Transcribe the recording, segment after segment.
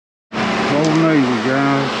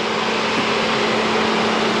guys.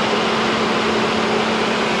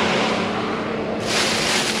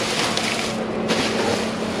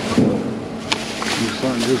 Looks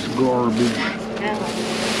like just garbage.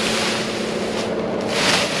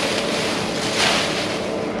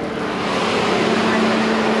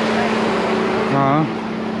 Huh?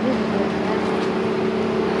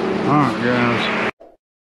 Alright, guys.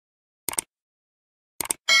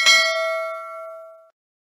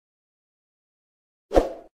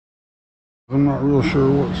 I'm not real sure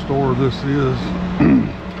what store this is.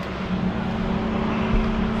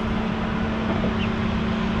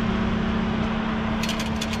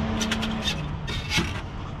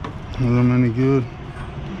 Are them any good?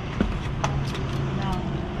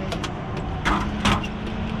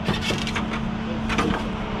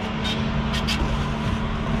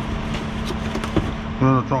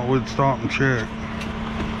 Well, I thought we'd stop and check.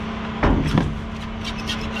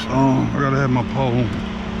 Oh, I gotta have my pole.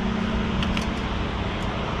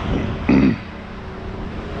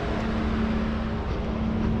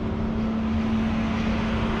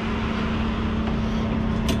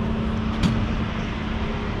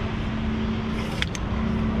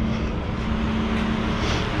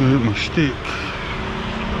 Hit my stick.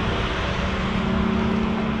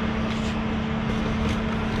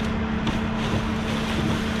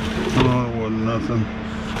 Oh, it wasn't nothing.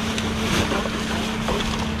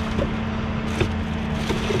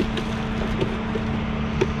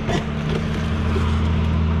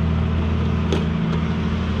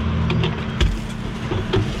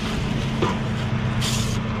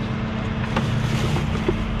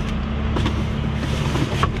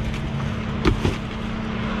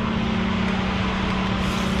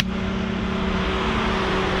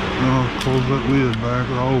 Close that lid back,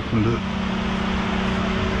 I opened it.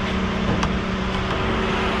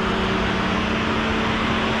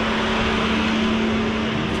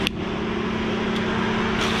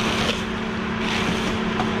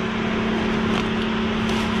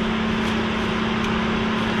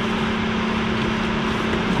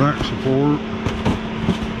 Back support.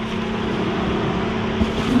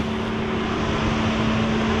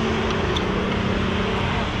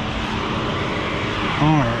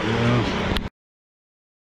 Alright, guys.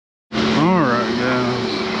 Alright,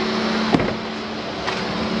 guys.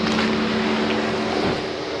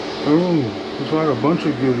 Oh, looks like a bunch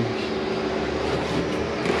of goodies.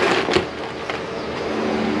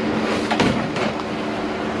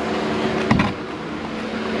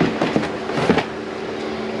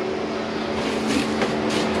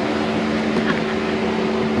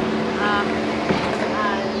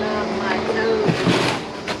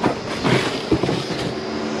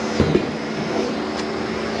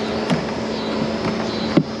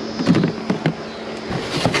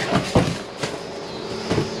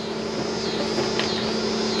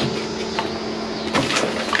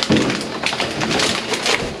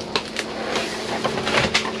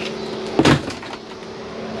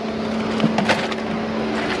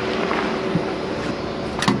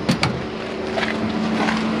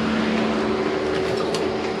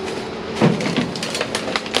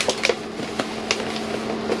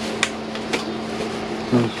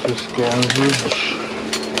 That's just garbage.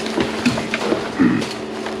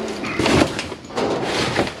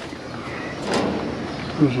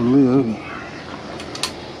 There's a lid.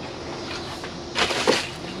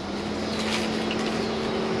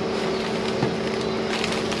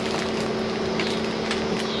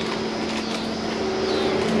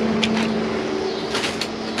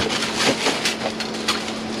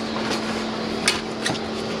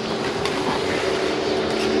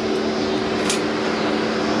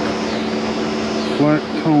 Black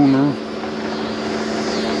toner.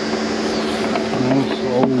 That's the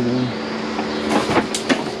old one.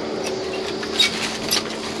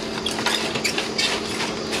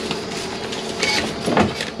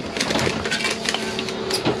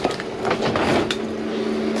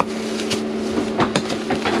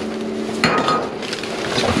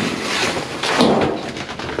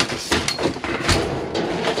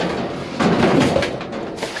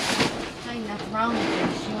 Ain't nothing wrong with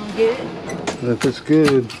this. You want to get it? If it's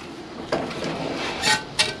good.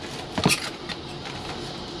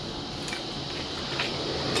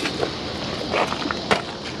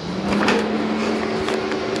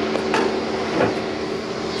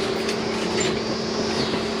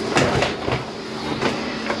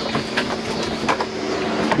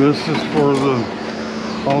 This is for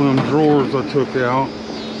all them drawers I took out.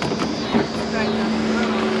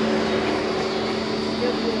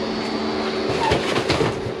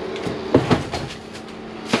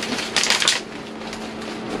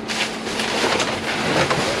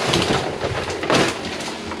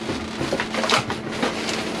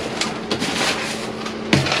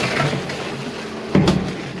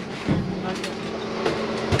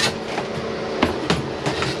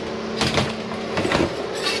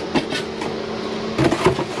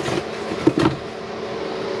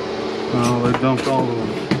 dumped all of them.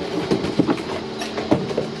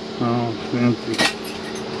 Oh, it's empty.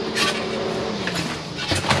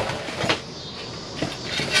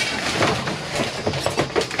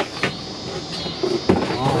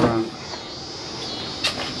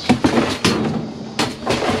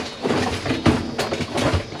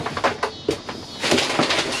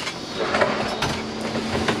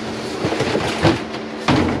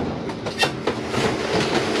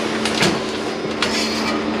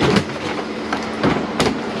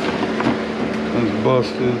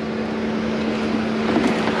 Busted.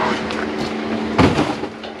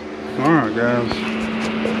 Alright guys.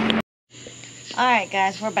 Alright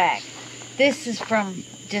guys, we're back. This is from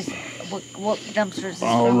just what dumpsters is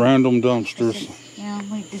All from. random dumpsters.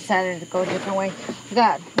 We decided to go a different way. We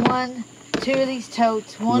got 1, 2 of these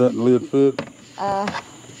totes. Does that lid fit?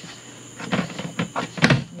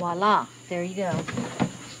 Voila. There you go.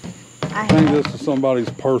 I think this is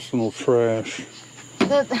somebody's personal trash.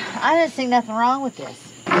 I didn't see nothing wrong with this.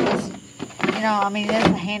 You know, I mean, there's the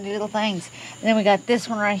handy little things. And then we got this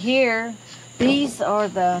one right here. These are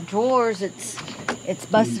the drawers. It's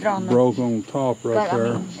busted on the... Broke on top right but, there.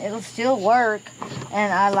 I mean, it'll still work.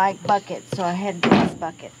 And I like buckets, so I had this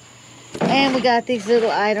bucket. And we got these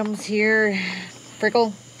little items here.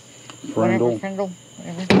 Frindle. Whatever.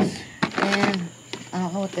 And I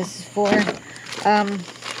don't know what this is for. I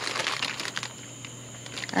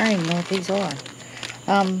don't even know what these are.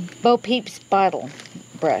 Bo Peep's bottle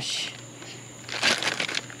brush.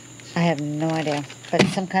 I have no idea, but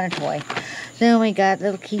it's some kind of toy. Then we got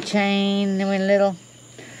little keychain. Then we little,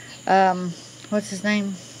 what's his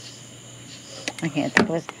name? I can't think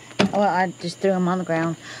of it. Well, I just threw him on the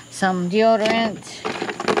ground. Some deodorant.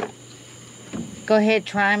 Go ahead,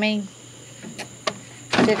 try me.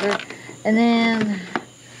 Sticker. And then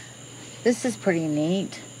this is pretty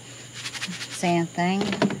neat. Sand thing.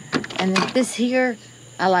 And then this here,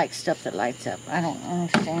 I like stuff that lights up. I don't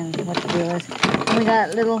understand what the deal is. And we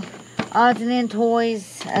got little odds and end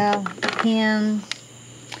toys, pen.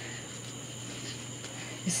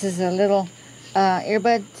 This is a little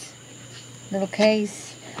earbuds, little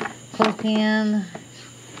case, clothespin.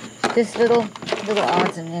 This little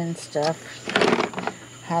odds and end stuff.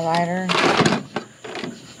 Highlighter.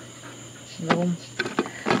 Little,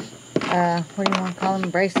 what do you want to call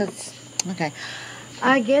them? Bracelets. Okay.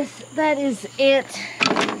 I guess that is it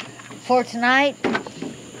for tonight.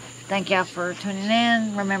 Thank y'all for tuning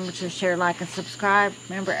in. Remember to share, like, and subscribe.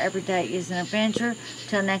 Remember, every day is an adventure.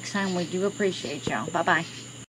 Till next time, we do appreciate y'all. Bye-bye.